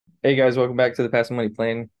Hey guys, welcome back to the Passive Money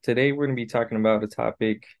Plan. Today we're going to be talking about a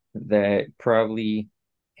topic that probably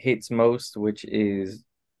hits most, which is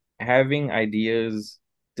having ideas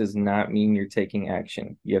does not mean you're taking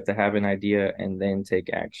action. You have to have an idea and then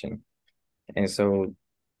take action. And so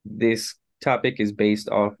this topic is based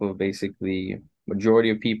off of basically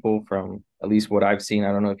majority of people from at least what I've seen.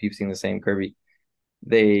 I don't know if you've seen the same, Kirby.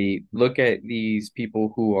 They look at these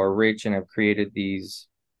people who are rich and have created these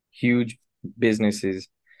huge businesses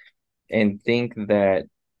and think that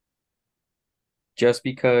just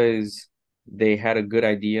because they had a good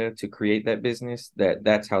idea to create that business,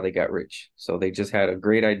 that's how they got rich. So they just had a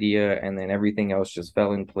great idea and then everything else just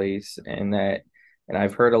fell in place. And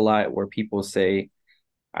I've heard a lot where people say,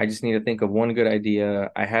 I just need to think of one good idea.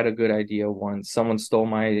 I had a good idea once. Someone stole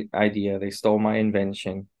my idea. They stole my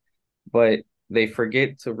invention, but they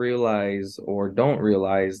forget to realize or don't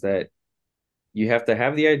realize that you have to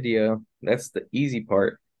have the idea. That's the easy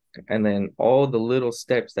part. And then all the little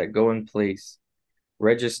steps that go in place,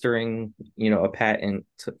 registering, a patent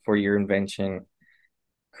for your invention,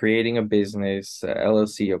 creating a business, a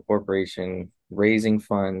LLC, a corporation, raising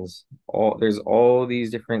funds. There's all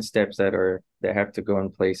these different steps that have to go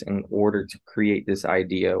in place in order to create this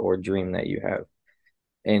idea or dream that you have.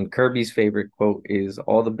 And Kirby's favorite quote is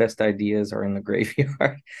all the best ideas are in the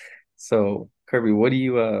graveyard. So, Kirby, what do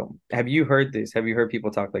you have you heard this? Have you heard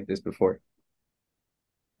people talk like this before?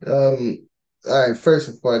 Um, all right,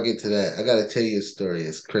 first before I get to that, I gotta tell you a story.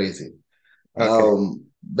 It's crazy. Okay.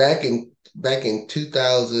 Back in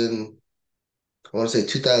 2000, I want to say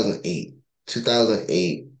 2008.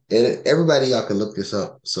 2008. And everybody y'all can look this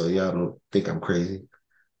up so y'all don't think I'm crazy.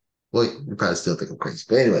 Well, you probably still think I'm crazy.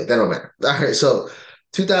 But anyway, that don't matter. All right, so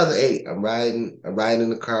 2008, I'm riding in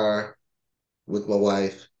the car with my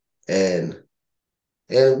wife and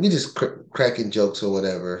we just cracking jokes or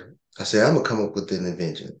whatever. I said, I'm gonna come up with an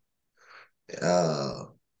invention. Uh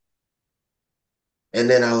And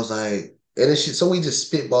then I was like, and then so we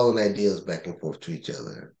just spitballing ideas back and forth to each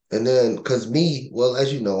other. And then, because me, well,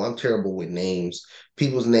 as you know, I'm terrible with names,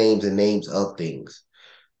 people's names and names of things.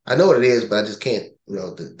 I know what it is, but I just can't,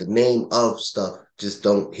 the name of stuff just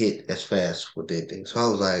don't hit as fast with anything. So I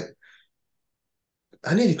was like,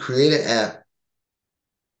 I need to create an app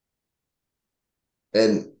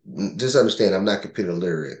and just understand I'm not computer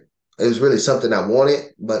literate. It was really something I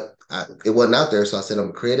wanted, but it wasn't out there. So I said, I'm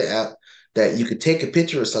gonna create an app that you could take a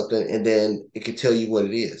picture of something and then it could tell you what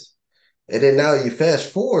it is. And then now you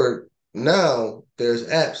fast forward, now there's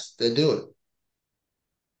apps that do it.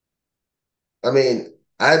 I mean,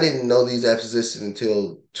 I didn't know these apps existed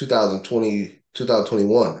until 2020,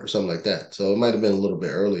 2021 or something like that. So it might have been a little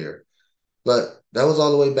bit earlier. But that was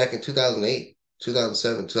all the way back in 2008,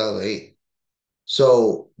 2007, 2008.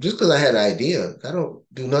 So just because I had an idea, I don't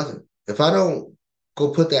do nothing. If I don't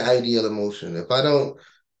go put that idea in motion, if I don't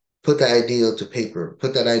put that idea to paper,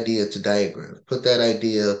 put that idea to diagram, put that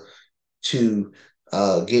idea to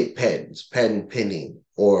get patents, patent pending,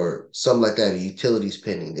 or something like that, or utilities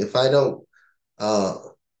pending. If I don't uh,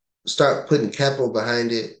 start putting capital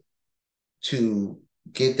behind it to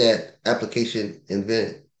get that application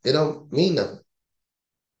invented, it don't mean nothing.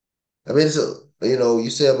 I mean, you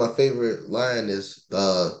said my favorite line is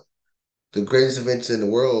the greatest events in the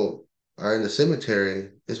world are in the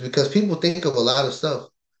cemetery. It's because people think of a lot of stuff,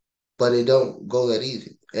 but it don't go that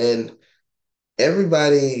easy. And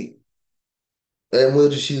everybody, and we'll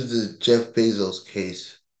just use the Jeff Bezos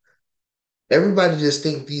case. Everybody just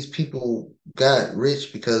think these people got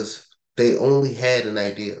rich because they only had an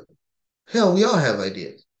idea. Hell, we all have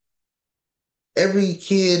ideas. Every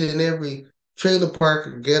kid in every trailer park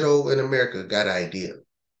or ghetto in America got an idea,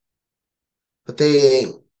 but they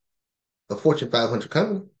ain't a Fortune 500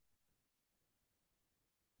 company.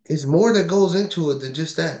 It's more that goes into it than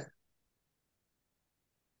just that.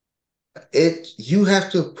 You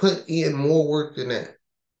have to put in more work than that.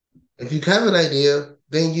 If you have an idea,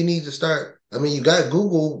 then you need to start. I mean, you got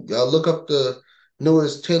Google. Y'all look up the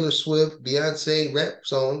newest Taylor Swift, Beyonce rap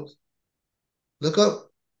songs. Look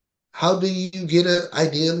up how do you get an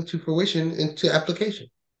idea into fruition into application?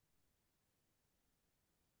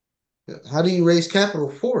 How do you raise capital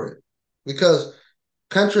for it? Because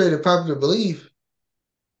contrary to popular belief,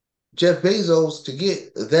 Jeff Bezos to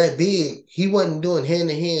get that big, he wasn't doing hand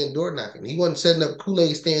to hand door knocking. He wasn't setting up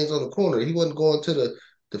Kool-Aid stands on the corner. He wasn't going to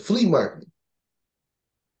the flea market.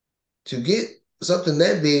 To get something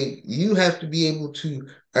that big, you have to be able to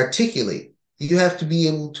articulate. You have to be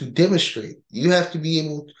able to demonstrate. You have to be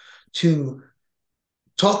able to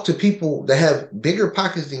talk to people that have bigger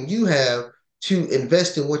pockets than you have to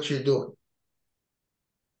invest in what you're doing.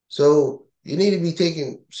 So You need to be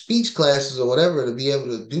taking speech classes or whatever to be able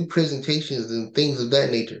to do presentations and things of that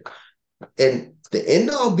nature. And the end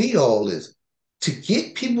all be all is to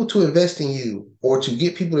get people to invest in you or to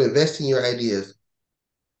get people to invest in your ideas.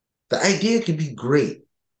 The idea can be great,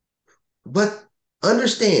 but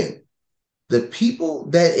understand the people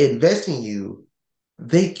that invest in you,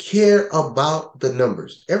 they care about the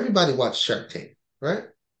numbers. Everybody watch Shark Tank, right?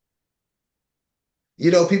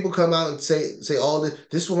 People come out and say all this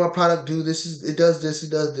is what my product do. This is it does this, it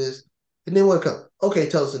does this. And then what come? Okay,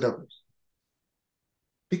 tell us the numbers.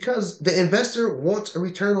 Because the investor wants a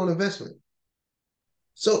return on investment.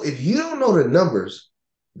 So if you don't know the numbers,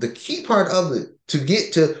 the key part of it to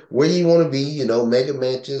get to where you want to be, mega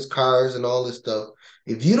mansions, cars, and all this stuff,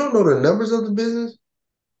 if you don't know the numbers of the business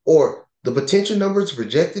or the potential numbers,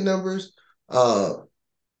 projected numbers, uh,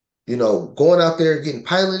 going out there getting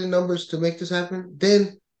piloted numbers to make this happen,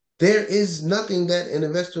 then there is nothing that an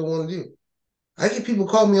investor will want to do. I get people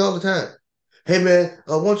call me all the time. Hey man,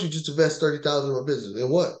 why don't you just invest 30,000 in my business?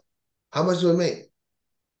 And what? How much do it make?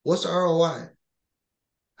 What's the ROI?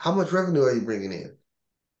 How much revenue are you bringing in?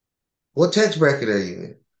 What tax bracket are you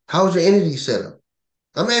in? How is your entity set up?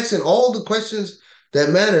 I'm asking all the questions that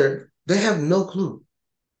matter. They have no clue.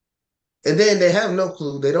 And then they have no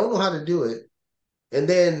clue. They don't know how to do it. And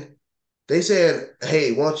then they said,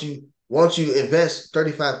 hey, why don't you invest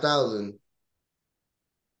 35,000?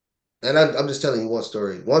 And I'm just telling you one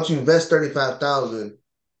story. Why don't you invest 35,000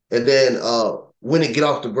 and then when it get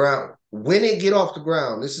off the ground,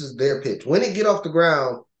 this is their pitch. When it get off the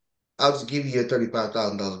ground, I'll just give you your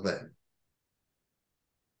 $35,000 back.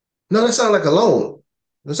 No, that sounds like a loan.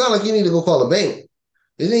 It sounds like you need to go call a bank.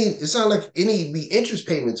 It sounds like it need to be interest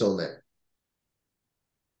payments on that.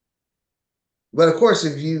 But of course,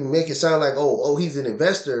 if you make it sound like, oh, he's an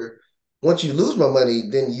investor, once you lose my money,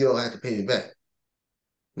 then you don't have to pay me back.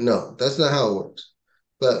 No, that's not how it works.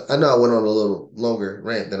 But I know I went on a little longer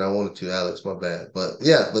rant than I wanted to, Alex. My bad. But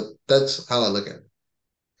yeah, but that's how I look at it.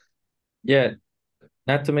 Yeah,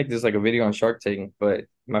 not to make this like a video on Shark Tank, but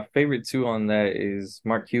my favorite two on that is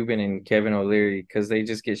Mark Cuban and Kevin O'Leary because they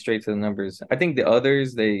just get straight to the numbers. I think the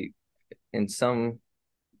others, they in some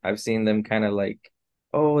I've seen them kind of like,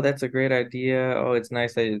 oh, that's a great idea. Oh, it's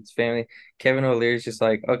nice that it's family. Kevin O'Leary's just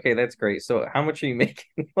like, okay, that's great. So how much are you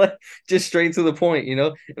making? Like just straight to the point, you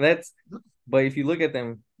know? And that's but if you look at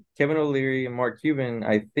them, Kevin O'Leary and Mark Cuban,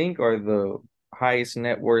 I think are the highest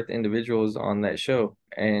net worth individuals on that show.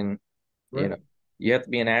 And, you Right. know, you have to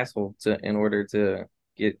be an asshole to in order to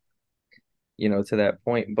get, to that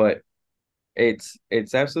point. But it's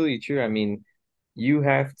absolutely true. I mean, you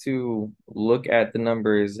have to look at the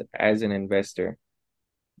numbers as an investor.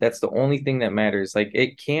 That's the only thing that matters. Like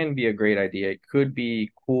it can be a great idea. It could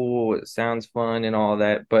be cool, it sounds fun and all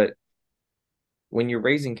that, but when you're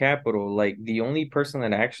raising capital, like the only person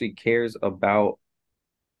that actually cares about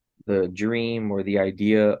the dream or the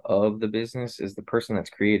idea of the business is the person that's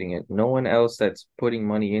creating it. No one else that's putting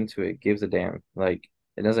money into it gives a damn. Like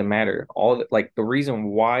it doesn't matter. Like the reason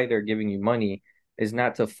why they're giving you money is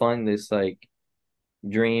not to fund this like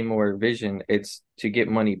dream or vision. It's to get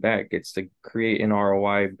money back. It's to create an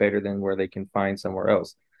ROI better than where they can find somewhere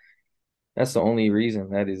else. That's the only reason.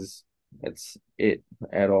 That's it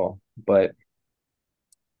at all. But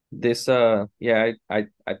this yeah, I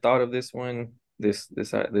thought of this one, this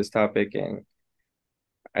topic, and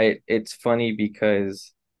it's funny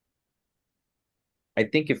because I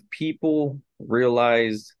think if people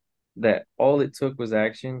realized that all it took was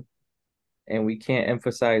action, and we can't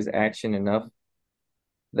emphasize action enough,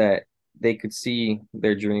 that they could see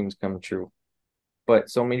their dreams come true. But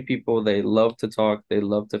so many people, they love to talk, they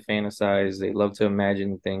love to fantasize, they love to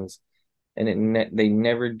imagine things, and they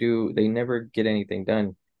never get anything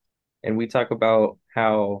done. And we talk about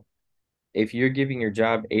how if you're giving your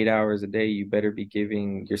job 8 hours a day, you better be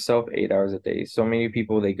giving yourself 8 hours a day. So many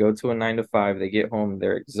people, they go to a 9 to 5, they get home,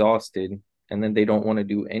 they're exhausted, and then they don't want to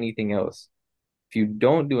do anything else. If you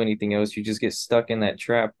don't do anything else, you just get stuck in that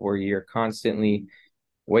trap where you're constantly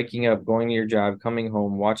waking up, going to your job, coming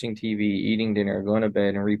home, watching TV, eating dinner, going to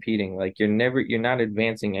bed, and repeating. Like you're not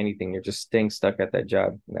advancing anything. You're just staying stuck at that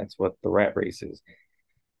job. And that's what the rat race is.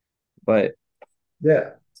 But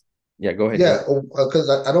Yeah. yeah, go ahead, Yeah, because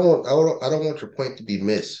I don't want your point to be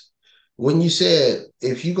missed. When you said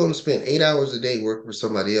if you're going to spend 8 hours a day working for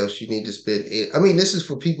somebody else, you need to spend eight. I mean, this is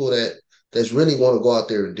for people that's really want to go out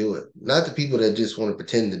there and do it, not the people that just want to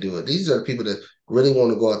pretend to do it. These are the people that really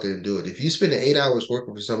want to go out there and do it. If you spend 8 hours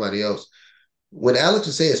working for somebody else, when Alex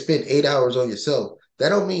is saying spend 8 hours on yourself, that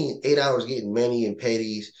don't mean 8 hours getting money and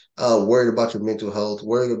petties, worried about your mental health,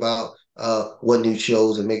 worried about what new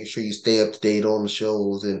shows and making sure you stay up to date on the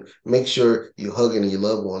shows and make sure you're hugging your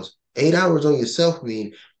loved ones. 8 hours on yourself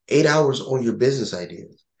mean 8 hours on your business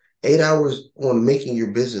ideas, 8 hours on making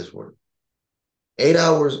your business work, 8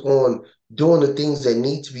 hours on doing the things that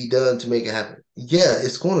need to be done to make it happen. Yeah,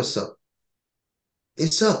 it's going to suck.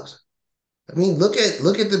 It sucks. I mean, look at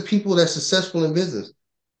the people that's successful in business.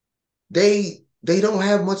 They don't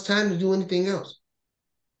have much time to do anything else.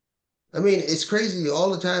 I mean, it's crazy. All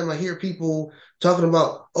the time I hear people talking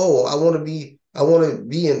about, oh, I want to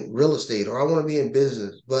be in real estate or I want to be in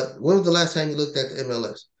business. But when was the last time you looked at the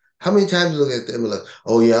MLS? How many times you look at the MLS?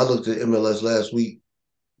 Oh yeah, I looked at MLS last week.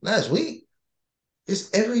 Last week?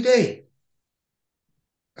 It's every day.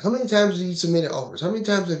 How many times have you submitted offers? How many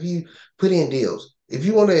times have you put in deals? If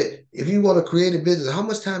you want to create a business, how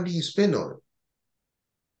much time do you spend on it?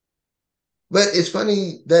 But it's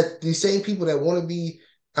funny that these same people that want to be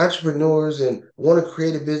entrepreneurs and want to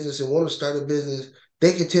create a business and want to start a business,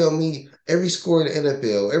 they can tell me every score in the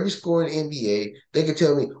NFL, every score in the NBA. They can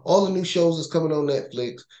tell me all the new shows that's coming on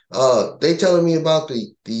Netflix. They telling me about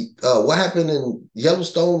the what happened in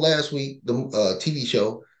Yellowstone last week, the TV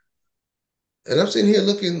show. And I'm sitting here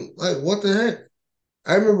looking like, what the heck?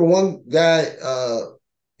 I remember one guy,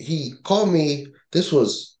 he called me, this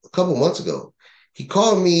was a couple months ago. He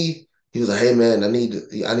called me, he was like, hey man, I need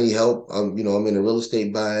help. I'm in a real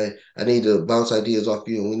estate buying. I need to bounce ideas off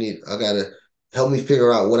you and I gotta help me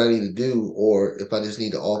figure out what I need to do or if I just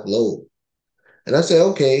need to offload. And I said,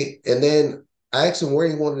 okay. And then I asked him where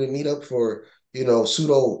he wanted to meet up for,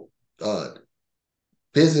 pseudo uh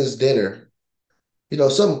business dinner,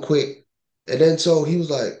 something quick. And then so he was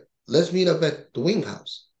like, let's meet up at the Wing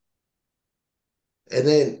House. And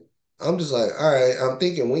then I'm just like, all right, I'm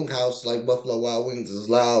thinking Wing House, like Buffalo Wild Wings, is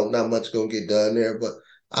loud, not much gonna get done there. But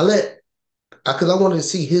because I wanted to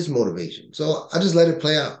see his motivation. So I just let it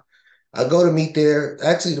play out. I go to meet there.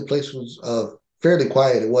 Actually, the place was fairly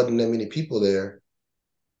quiet. It wasn't that many people there.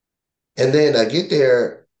 And then I get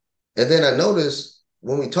there, and then I notice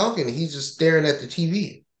when we talking, he's just staring at the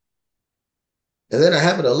TV. And then I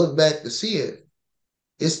happen to look back to see it.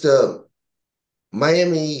 It's the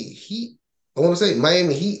Miami Heat. I want to say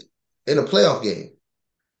Miami Heat in a playoff game.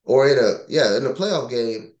 Or in a playoff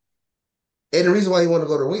game. And the reason why he wanted to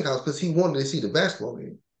go to the Wing House because he wanted to see the basketball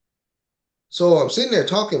game. So I'm sitting there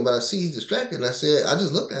talking, but I see he's distracted. And I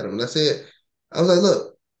just looked at him and I was like,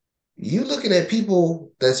 look, you looking at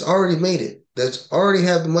people that's already made it, that's already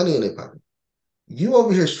have the money in their pocket. You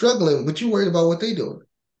over here struggling, but you worried about what they doing.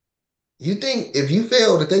 You think if you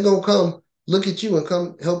fail that they gonna come look at you and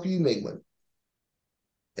come help you make money.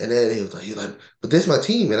 And then he was like, but this is my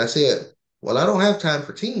team. And I said, well, I don't have time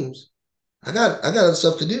for teams. I got other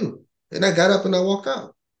stuff to do. And I got up and I walked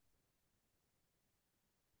out.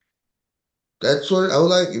 That's what I was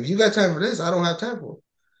like. If you got time for this, I don't have time for it.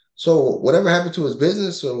 So whatever happened to his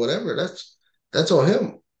business or whatever, that's on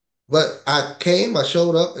him. But I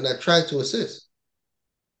showed up, and I tried to assist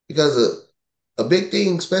because a big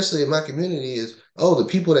thing, especially in my community, is the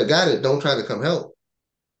people that got it don't try to come help.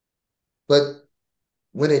 But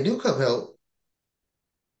when they do come help,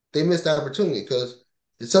 they miss the opportunity because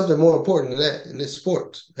it's something more important than that, and it's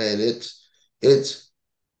sports, and it's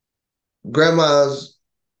grandma's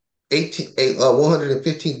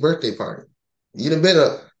 115th birthday party. You'd have been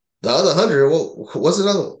the other 100. Well, what's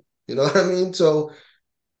another one? You know what I mean? So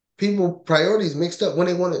people priorities mixed up when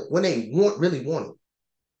they want it, when they really want it,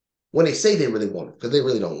 when they say they really want it, because they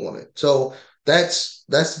really don't want it. So that's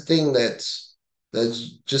the thing that's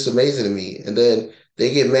just amazing to me. And then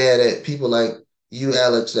they get mad at people like you,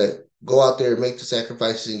 Alex, that go out there and make the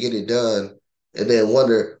sacrifices and get it done, and then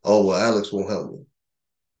wonder, oh well, Alex won't help me.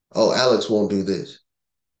 Oh, Alex won't do this.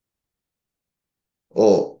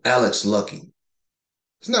 Oh, Alex lucky.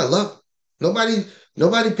 It's not luck. Nobody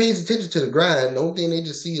nobody pays attention to the grind. The only thing they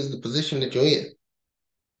just see is the position that you're in.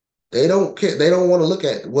 They don't care. They don't want to look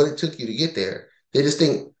at what it took you to get there. They just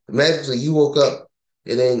think magically you woke up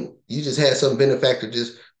and then you just had some benefactor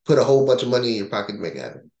just put a whole bunch of money in your pocket to make it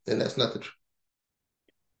happen. And that's not the truth.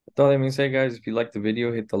 That's all that means, say, guys. If you like the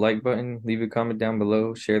video, hit the like button, leave a comment down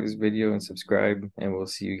below, share this video, and subscribe. And we'll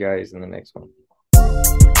see you guys in the next one.